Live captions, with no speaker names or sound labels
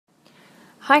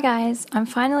Hi guys, I'm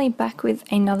finally back with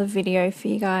another video for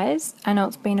you guys. I know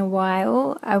it's been a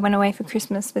while. I went away for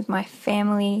Christmas with my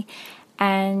family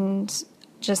and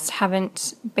just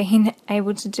haven't been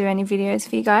able to do any videos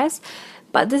for you guys.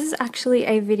 But this is actually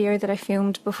a video that I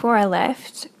filmed before I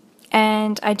left,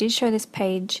 and I did show this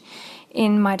page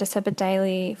in my December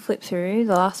daily flip through,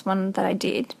 the last one that I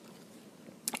did.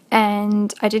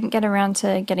 And I didn't get around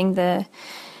to getting the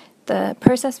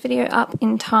process video up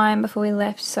in time before we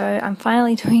left, so I'm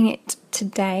finally doing it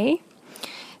today.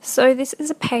 So this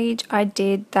is a page I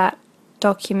did that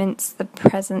documents the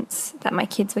presents that my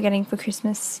kids were getting for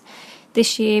Christmas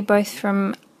this year, both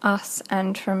from us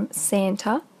and from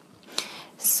Santa.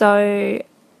 So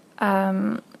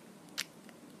I've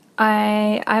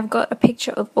got a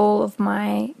picture of all of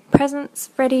my presents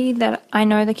ready that I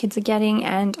know the kids are getting,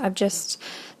 and I've just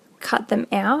cut them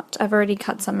out. I've already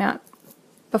cut some out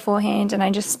beforehand, and I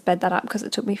just sped that up because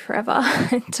it took me forever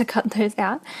to cut those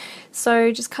out.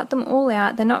 So just cut them all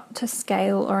out. They're not to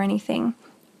scale or anything.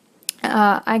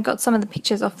 I got some of the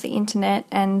pictures off the internet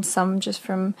and some just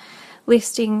from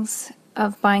listings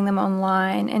of buying them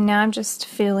online, and now I'm just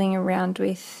fiddling around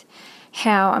with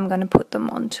how I'm going to put them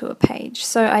onto a page.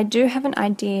 So I do have an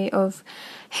idea of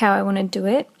how I want to do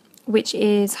it, which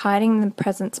is hiding the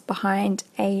presents behind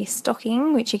a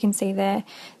stocking, which you can see there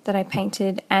that I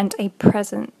painted, and a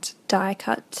present die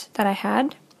cut that I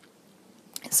had,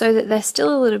 so that they're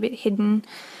still a little bit hidden,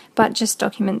 but just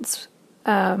documents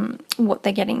what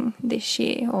they're getting this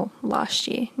year, or last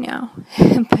year now.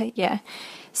 But yeah,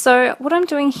 so what I'm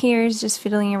doing here is just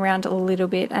fiddling around a little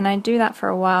bit, and I do that for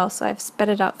a while, so I've sped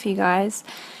it up for you guys,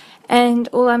 and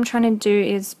all I'm trying to do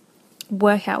is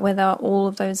work out whether all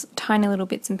of those tiny little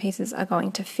bits and pieces are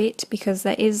going to fit, because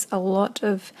there is a lot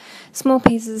of small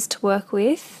pieces to work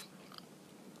with.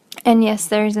 And yes,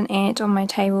 there is an ant on my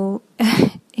table.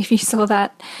 If you saw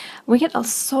that, we get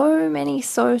so many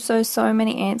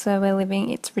ants where we're living.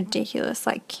 It's ridiculous.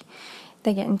 Like,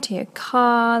 they get into your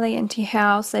car, they get into your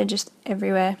house, they're just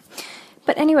everywhere.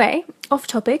 But anyway, off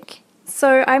topic.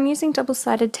 So I'm using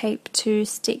double-sided tape to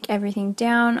stick everything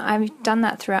down. I've done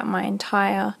that throughout my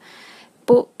entire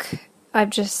book.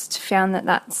 I've just found that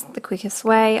that's the quickest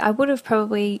way. I would have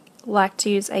probably liked to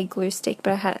use a glue stick,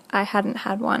 but I hadn't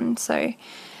had one, so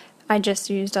I just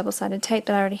used double-sided tape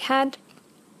that I already had,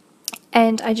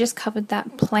 and I just covered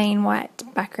that plain white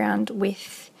background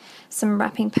with some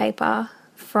wrapping paper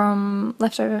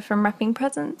leftover from wrapping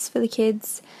presents for the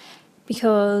kids,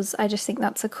 because I just think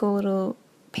that's a cool little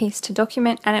piece to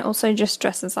document, and it also just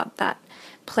dresses up that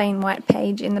plain white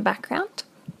page in the background.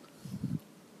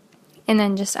 And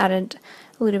then just added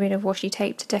a little bit of washi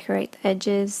tape to decorate the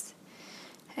edges.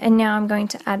 And now I'm going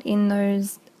to add in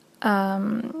those,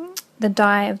 the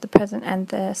die of the present and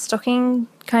the stocking.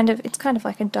 It's kind of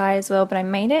like a die as well, but I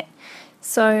made it.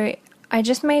 So I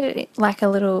just made it like a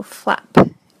little flap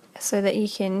so that you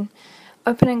can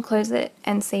open and close it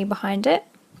and see behind it.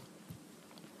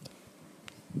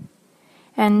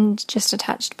 And just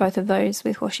attached both of those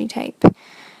with washi tape,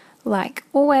 like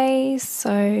always.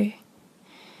 So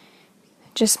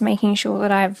just making sure that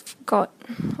I've got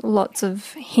lots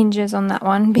of hinges on that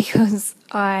one, because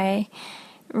I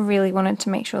really wanted to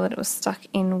make sure that it was stuck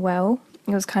in well.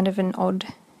 It was kind of an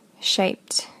odd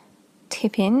shaped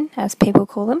tip-in, as people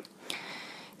call them.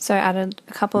 So I added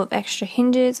a couple of extra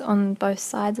hinges on both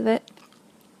sides of it.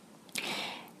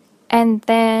 And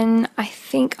then I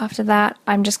think after that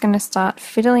I'm just going to start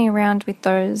fiddling around with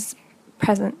those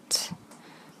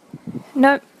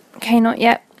Nope, okay, not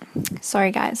yet.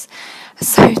 Sorry guys.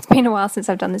 So it's been a while since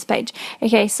I've done this page.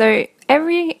 Okay, so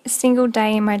every single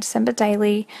day in my December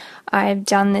daily, I've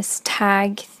done this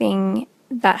tag thing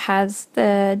that has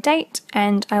the date,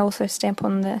 and I also stamp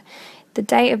on the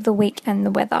day of the week and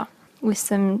the weather with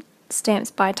some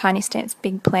stamps by Tiny Stamps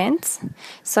Big Plants.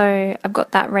 So I've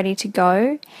got that ready to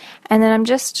go, and then I'm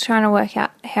just trying to work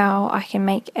out how I can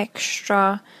make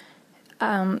extra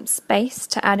space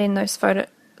to add in those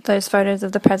photos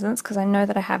of the presents, because I know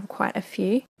that I have quite a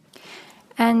few.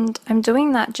 And I'm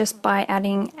doing that just by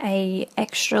adding a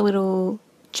extra little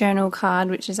journal card,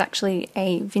 which is actually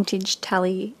a vintage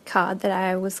tally card that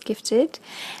I was gifted,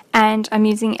 and I'm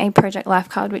using a Project Life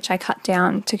card which I cut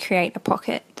down to create a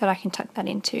pocket that I can tuck that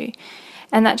into,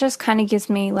 and that just kind of gives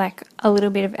me like a little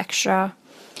bit of extra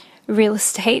real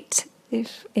estate,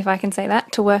 if I can say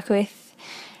that, to work with,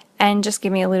 and just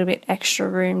give me a little bit extra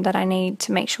room that I need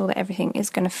to make sure that everything is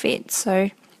going to fit. So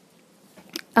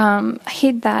I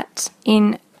hid that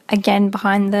in again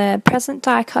behind the present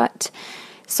die cut,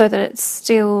 so that it's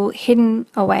still hidden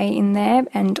away in there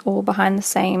and all behind the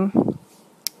same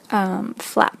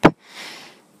flap.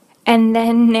 And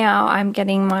then now I'm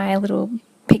getting my little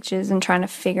pictures and trying to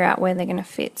figure out where they're going to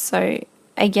fit. So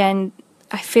again,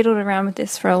 I fiddled around with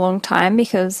this for a long time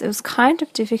because it was kind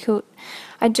of difficult.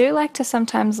 I do like to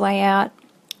sometimes lay out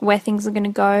where things are going to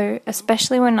go,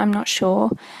 especially when I'm not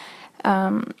sure.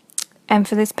 And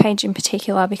for this page in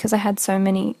particular, because I had so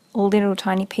many little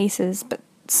tiny pieces, but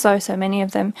so many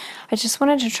of them, I just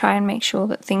wanted to try and make sure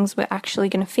that things were actually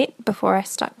going to fit before I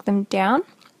stuck them down.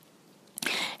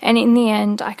 And in the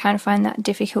end, I kind of find that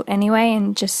difficult anyway,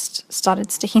 and just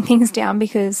started sticking things down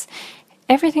because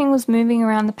everything was moving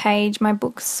around the page. My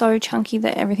book's so chunky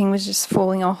that everything was just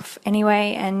falling off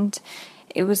anyway, and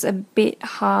it was a bit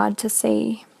hard to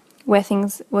see where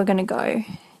things were going to go.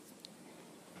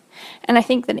 And I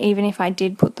think that even if I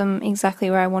did put them exactly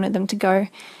where I wanted them to go,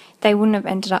 they wouldn't have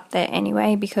ended up there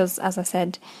anyway, because as I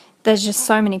said, there's just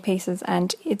so many pieces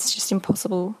and it's just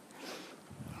impossible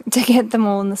to get them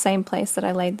all in the same place that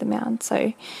I laid them out.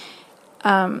 So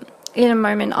in a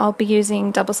moment I'll be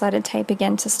using double-sided tape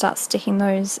again to start sticking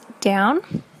those down.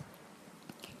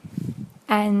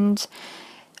 And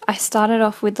I started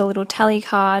off with the little tally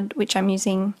card, which I'm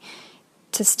using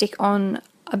to stick on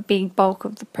a big bulk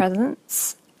of the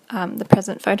presents, the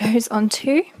present photos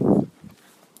onto.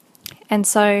 And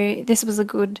so this was a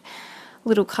good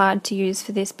little card to use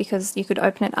for this, because you could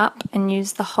open it up and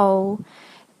use the whole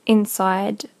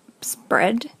inside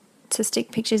spread to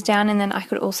stick pictures down, and then I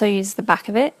could also use the back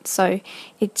of it, so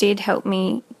it did help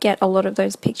me get a lot of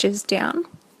those pictures down.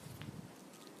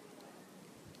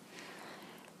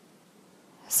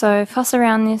 So fuss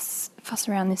around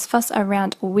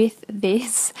with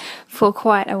this for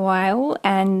quite a while,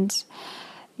 and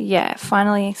yeah,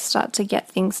 finally start to get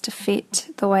things to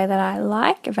fit the way that I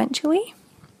like eventually.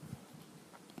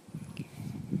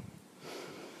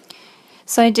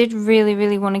 So I did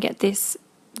really want to get this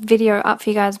video up for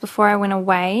you guys before I went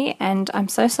away, and I'm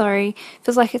so sorry. It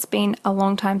feels like it's been a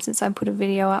long time since I put a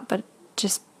video up, but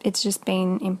it's just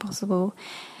been impossible.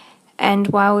 And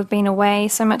while we've been away,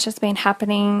 so much has been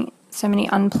happening, so many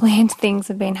unplanned things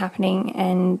have been happening,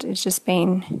 and it's just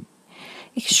been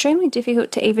extremely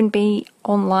difficult to even be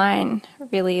online,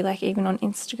 really, like even on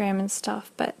Instagram and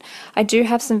stuff. But I do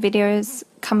have some videos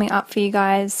coming up for you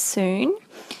guys soon,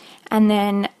 and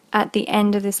then at the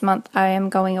end of this month I am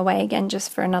going away again just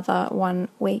for another 1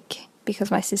 week because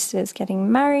my sister is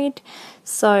getting married.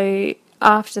 So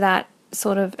after that,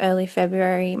 sort of early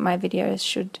February, my videos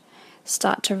should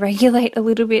start to regulate a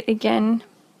little bit again.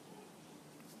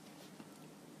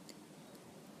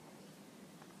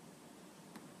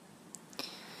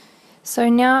 So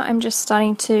now I'm just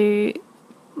starting to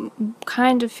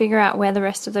kind of figure out where the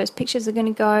rest of those pictures are going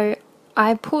to go.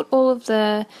 I put all of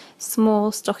the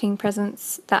small stocking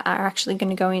presents that are actually going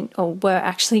to go in, or were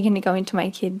actually going to go into my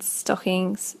kids'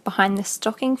 stockings, behind the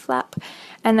stocking flap,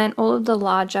 and then all of the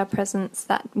larger presents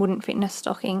that wouldn't fit in a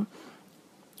stocking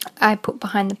I put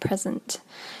behind the present.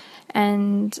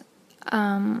 And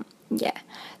yeah,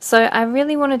 so I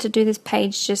really wanted to do this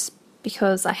page just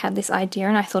because I had this idea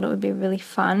and I thought it would be really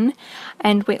fun.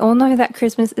 And we all know that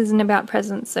Christmas isn't about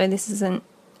presents, so this isn't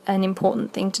an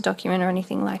important thing to document or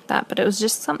anything like that, but it was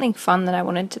just something fun that I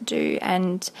wanted to do,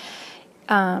 and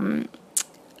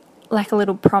like a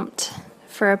little prompt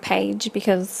for a page,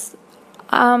 because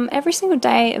every single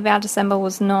day of our December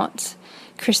was not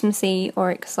Christmassy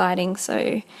or exciting,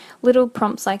 so little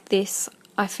prompts like this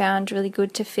I found really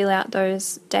good to fill out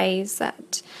those days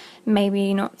that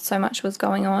maybe not so much was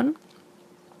going on.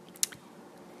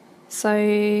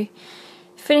 So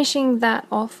finishing that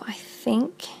off, I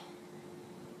think.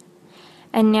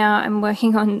 And now I'm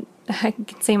working on, I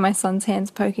can see my son's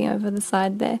hands poking over the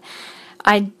side there.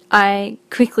 I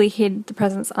quickly hid the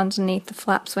presents underneath the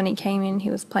flaps when he came in. He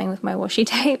was playing with my washi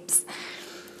tapes.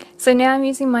 So now I'm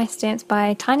using my Stamps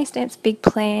by Tiny Stamps Big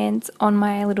Plans on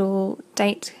my little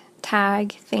date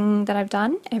tag thing that I've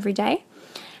done every day.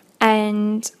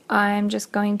 And I'm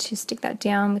just going to stick that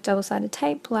down with double-sided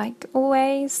tape like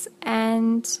always,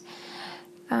 and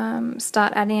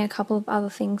start adding a couple of other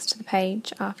things to the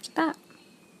page after that.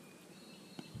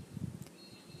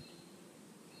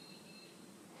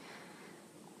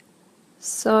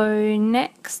 So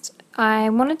next I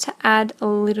wanted to add a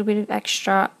little bit of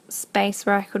extra space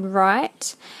where I could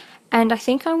write, and I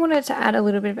think I wanted to add a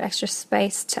little bit of extra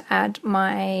space to add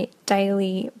my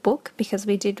daily book, because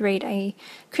we did read a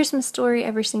Christmas story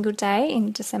every single day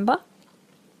in December.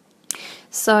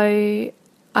 So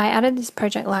I added this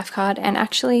Project Life card, and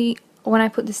actually when I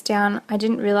put this down I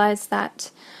didn't realise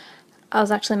that I was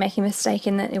actually making a mistake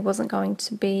in that it wasn't going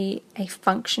to be a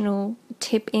functional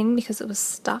tip in, because it was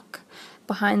stuck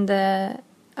behind the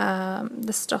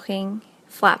stocking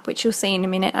flap, which you'll see in a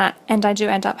minute, and I do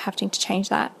end up having to change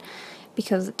that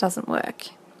because it doesn't work.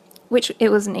 which it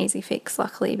was an easy fix,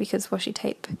 luckily, because washi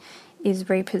tape is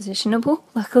repositionable,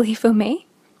 luckily for me.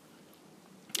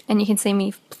 And you can see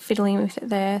me fiddling with it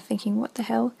there, thinking, what the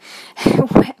hell?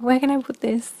 where can I put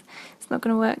this? It's not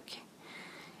going to work.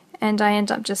 And I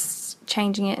end up just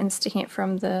changing it and sticking it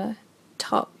from the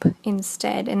top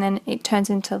instead, and then it turns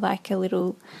into like a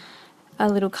little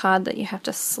card that you have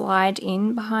to slide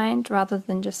in behind rather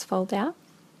than just fold out.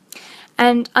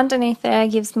 And underneath there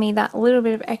gives me that little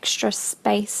bit of extra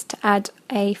space to add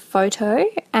a photo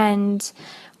and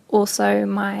also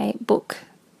my book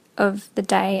of the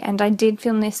day. And I did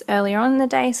film this earlier on in the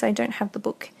day, so I don't have the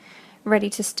book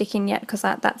ready to stick in yet, because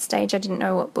at that stage I didn't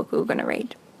know what book we were going to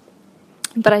read.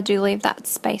 But I do leave that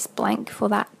space blank for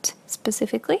that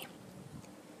specifically.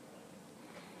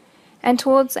 And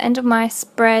towards the end of my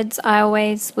spreads, I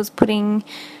always was putting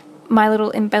my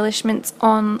little embellishments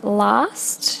on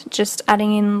last, just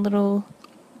adding in little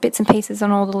bits and pieces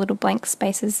on all the little blank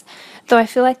spaces. Though I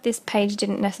feel like this page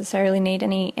didn't necessarily need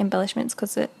any embellishments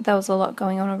because there was a lot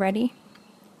going on already.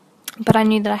 But I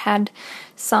knew that I had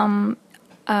some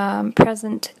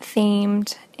present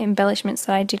themed embellishments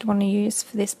that I did want to use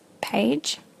for this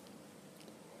page.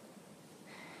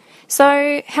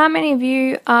 So how many of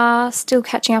you are still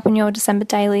catching up on your December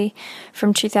daily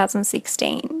from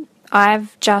 2016?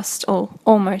 I've just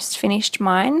almost finished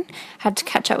mine. Had to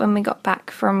catch up when we got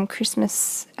back from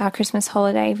our Christmas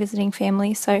holiday visiting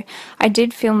family, so I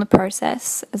did film the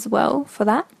process as well for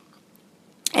that.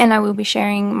 And I will be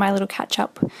sharing my little catch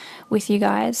up with you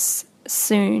guys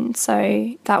soon,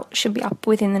 so that should be up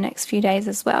within the next few days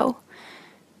as well.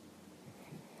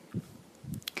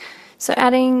 So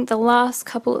adding the last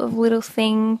couple of little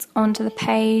things onto the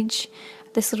page,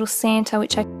 this little Santa,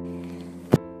 which I